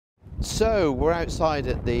So we're outside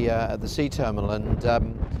at the sea terminal, and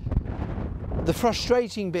the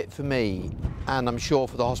frustrating bit for me, and I'm sure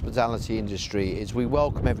for the hospitality industry, is we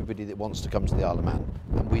welcome everybody that wants to come to the Isle of Man,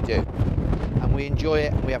 and we do, and we enjoy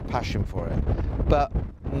it and we have passion for it. But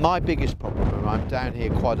my biggest problem, and I'm down here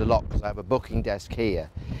quite a lot because I have a booking desk here,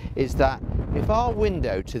 is that if our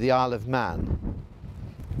window to the Isle of Man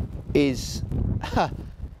is,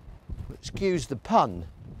 excuse the pun,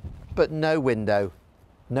 but no window,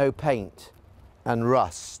 no paint and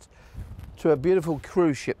rust to a beautiful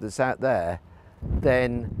cruise ship that's out there,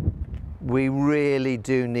 then we really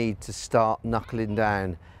do need to start knuckling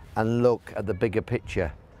down and look at the bigger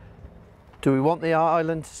picture. Do we want the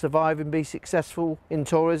island to survive and be successful in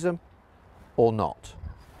tourism or not?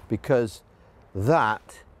 Because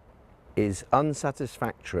that is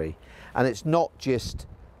unsatisfactory, and it's not just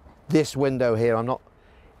this window here.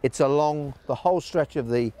 It's along the whole stretch of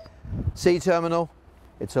the sea terminal,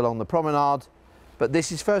 it's along the promenade, but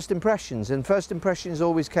this is first impressions, and first impressions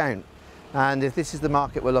always count. And if this is the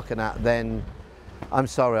market we're looking at, then I'm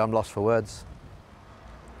sorry, I'm lost for words.